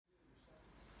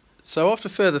So after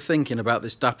further thinking about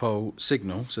this Dapol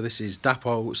signal, so this is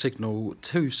Dapol signal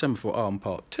 2 semaphore arm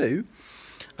part 2,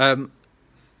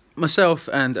 myself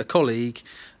and a colleague,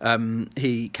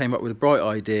 he came up with a bright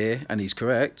idea, and he's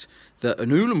correct, that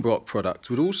an Uhlenbrock product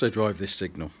would also drive this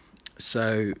signal.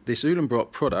 So this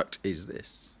Uhlenbrock product is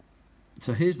this.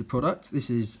 So here's the product. This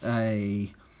is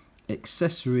a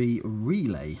accessory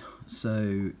relay.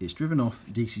 So it's driven off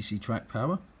DCC track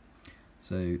power.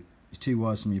 So 2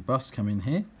 wires from your bus come in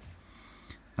here.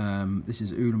 This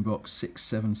is Uhlenbrock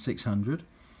 67600.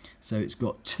 So it's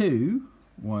got two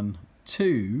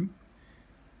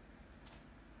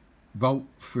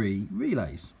volt-free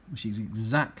relays, which is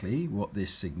exactly what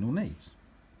this signal needs.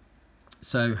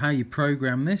 So how you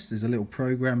program this, there's a little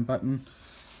program button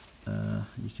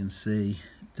you can see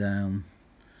down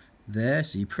there.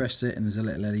 So you press it and there's a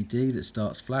little LED that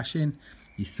starts flashing.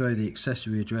 You throw the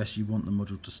accessory address you want the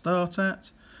module to start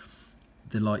at,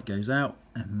 the light goes out,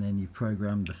 and then you've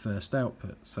programmed the first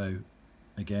output. So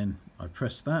again, I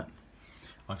press that.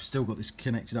 I've still got this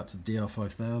connected up to the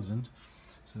DR5000.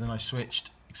 So then I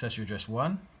switched accessory address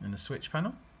 1 in the switch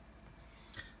panel,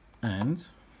 and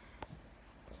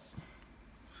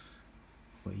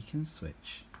we can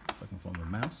switch, if I can find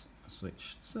my mouse,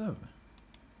 switch server.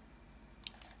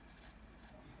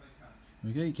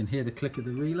 There we go, you can hear the click of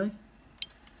the relay.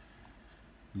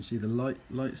 You see the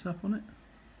lights up on it.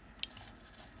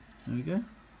 There we go.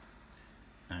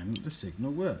 And the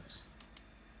signal works.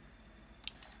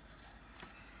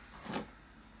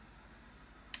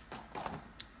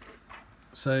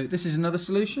 So this is another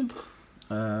solution.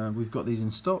 We've got these in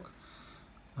stock.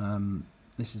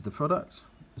 This is the product.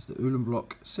 It's the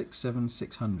Uhlenbrock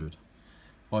 67600.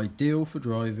 Ideal for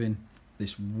driving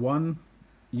this one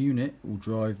unit, will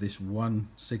drive this one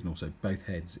signal, so both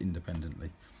heads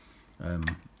independently.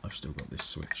 I've still got this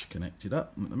switch connected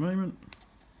up at the moment.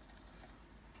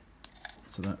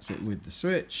 So that's it with the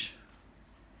switch.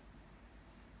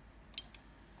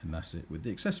 And that's it with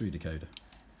the accessory decoder.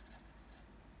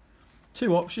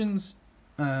 2 options.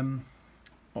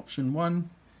 Option 1,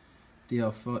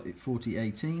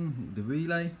 DR4018, the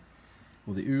relay,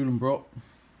 or the Uhlenbrock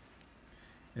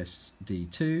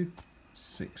SD2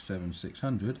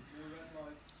 67600.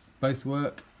 Both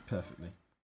work perfectly.